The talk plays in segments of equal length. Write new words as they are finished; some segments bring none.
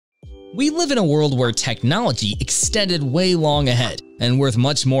We live in a world where technology extended way long ahead and worth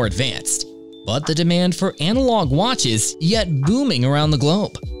much more advanced. But the demand for analog watches yet booming around the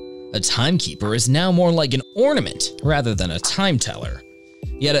globe. A timekeeper is now more like an ornament rather than a time teller.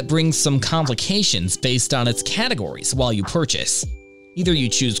 Yet it brings some complications based on its categories while you purchase. Either you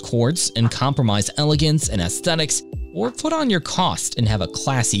choose Quartz and compromise elegance and aesthetics, or put on your cost and have a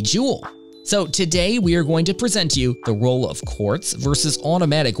classy jewel. So today we are going to present to you the role of Quartz versus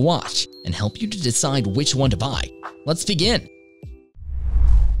automatic watch and help you to decide which one to buy. Let's begin.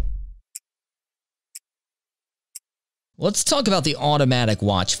 Let's talk about the automatic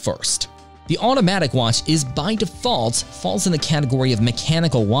watch first. The automatic watch is by default falls in the category of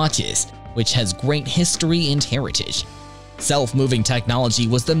mechanical watches, which has great history and heritage. Self-moving technology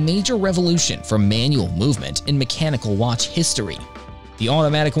was the major revolution for manual movement in mechanical watch history. The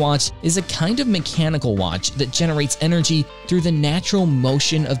automatic watch is a kind of mechanical watch that generates energy through the natural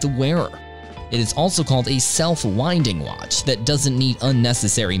motion of the wearer. It is also called a self-winding watch that doesn't need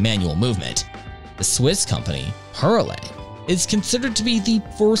unnecessary manual movement. The Swiss company, Wearable, is considered to be the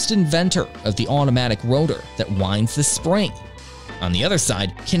first inventor of the automatic rotor that winds the spring. On the other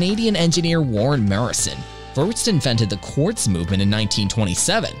side, Canadian engineer Warren Morrison first invented the Quartz movement in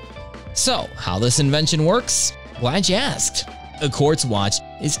 1927. So, how this invention works? Glad you asked. A Quartz watch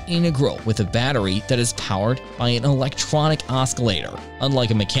is integral with a battery that is powered by an electronic oscillator,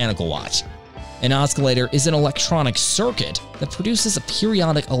 unlike a mechanical watch. An oscillator is an electronic circuit that produces a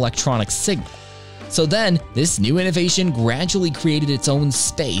periodic electronic signal. So then, this new innovation gradually created its own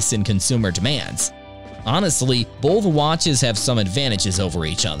space in consumer demands. Honestly, both watches have some advantages over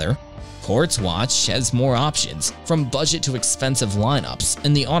each other. Quartz watch has more options, from budget to expensive lineups,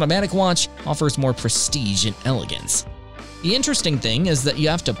 and the automatic watch offers more prestige and elegance. The interesting thing is that you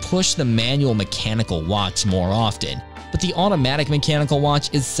have to push the manual mechanical watch more often, but the automatic mechanical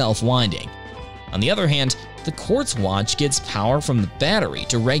watch is self-winding. On the other hand, the Quartz watch gets power from the battery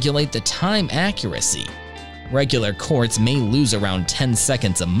to regulate the time accuracy. Regular Quartz may lose around 10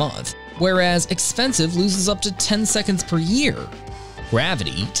 seconds a month, whereas expensive loses up to 10 seconds per year.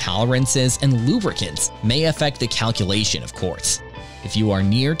 Gravity, tolerances, and lubricants may affect the calculation of Quartz. If you are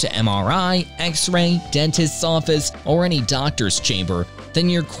near to MRI, X-ray, dentist's office, or any doctor's chamber, then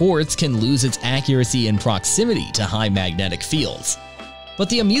your Quartz can lose its accuracy and proximity to high magnetic fields. But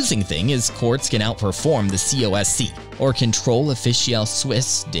the amusing thing is Quartz can outperform the COSC, or Control Officiel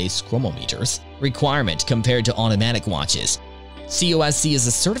Suisse des Chronometers, requirement compared to automatic watches. COSC is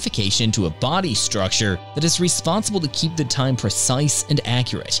a certification to a body structure that is responsible to keep the time precise and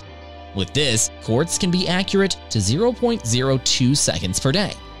accurate. With this, Quartz can be accurate to 0.02 seconds per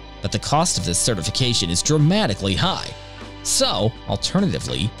day, but the cost of this certification is dramatically high. So,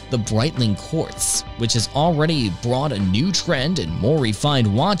 alternatively, the Breitling Quartz, which has already brought a new trend and more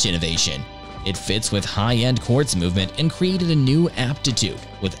refined watch innovation. It fits with high-end Quartz movement and created a new aptitude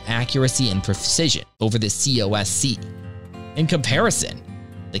with accuracy and precision over the COSC. In comparison,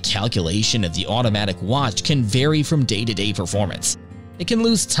 the calculation of the automatic watch can vary from day-to-day performance. It can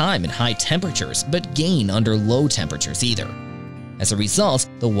lose time in high temperatures but gain under low temperatures either. As a result,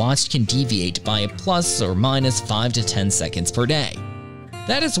 the watch can deviate by a plus or minus 5 to 10 seconds per day.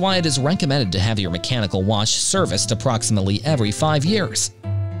 That is why it is recommended to have your mechanical watch serviced approximately every 5 years.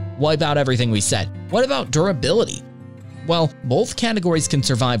 Wipe out everything we said. What about durability? Well, both categories can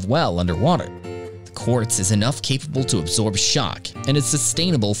survive well underwater. The Quartz is enough capable to absorb shock and is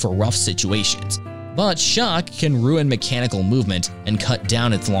sustainable for rough situations. But shock can ruin mechanical movement and cut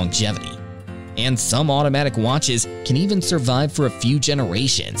down its longevity. And some automatic watches can even survive for a few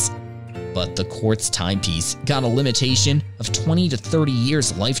generations. But the Quartz timepiece got a limitation of 20 to 30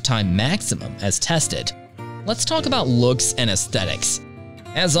 years lifetime maximum as tested. Let's talk about looks and aesthetics.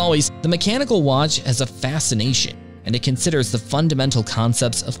 As always, the mechanical watch has a fascination, and it considers the fundamental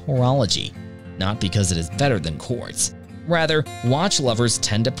concepts of horology, not because it is better than Quartz. Rather, watch lovers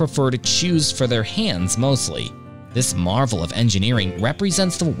tend to prefer to choose for their hands mostly. This marvel of engineering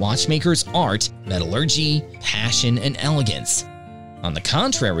represents the watchmaker's art, metallurgy, passion, and elegance. On the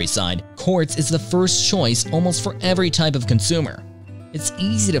contrary side, Quartz is the first choice almost for every type of consumer. It's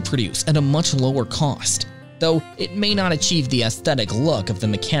easy to produce at a much lower cost, though it may not achieve the aesthetic look of the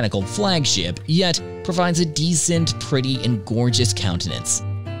mechanical flagship, yet provides a decent, pretty, and gorgeous countenance.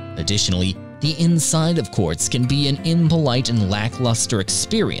 Additionally, the inside of Quartz can be an impolite and lackluster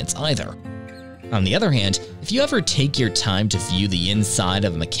experience either. On the other hand, if you ever take your time to view the inside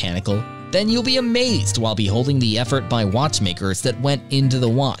of a mechanical, then you'll be amazed while beholding the effort by watchmakers that went into the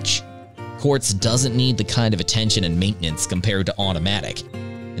watch. Quartz doesn't need the kind of attention and maintenance compared to automatic.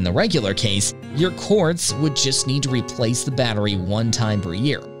 In In the regular case, your Quartz would just need to replace the battery one time per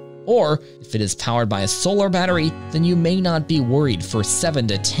year. Or if it is powered by a solar battery, then you may not be worried for 7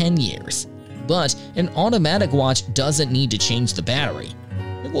 to 10 years. But an automatic watch doesn't need to change the battery.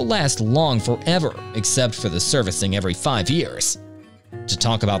 It will last long forever, except for the servicing every 5 years. To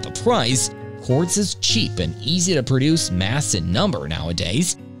talk about the price, Quartz is cheap and easy to produce mass and number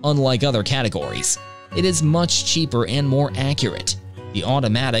nowadays, unlike other categories. It is much cheaper and more accurate. The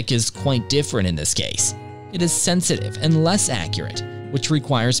automatic is quite different in this case. It is sensitive and less accurate, which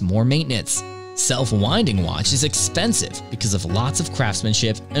requires more maintenance. Self-winding watch is expensive because of lots of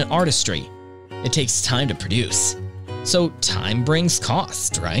craftsmanship and artistry. It takes time to produce. So time brings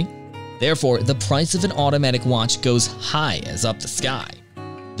cost, right? Therefore, the price of an automatic watch goes high as up the sky.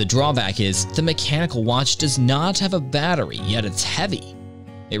 The drawback is the mechanical watch does not have a battery, yet it's heavy.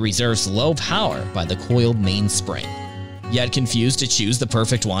 It reserves low power by the coiled mainspring. Yet confused to choose the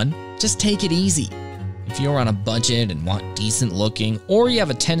perfect one? Just take it easy. If you're on a budget and want decent looking, or you have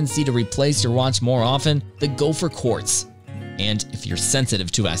a tendency to replace your watch more often, then go for Quartz. And if you're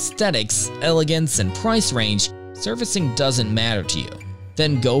sensitive to aesthetics, elegance, and price range, servicing doesn't matter to you,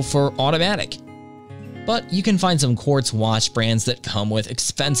 then go for automatic. But you can find some Quartz watch brands that come with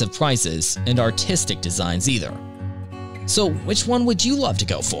expensive prices and artistic designs either. So which one would you love to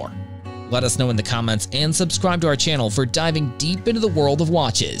go for? Let us know in the comments and subscribe to our channel for diving deep into the world of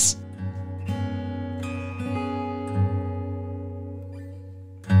watches.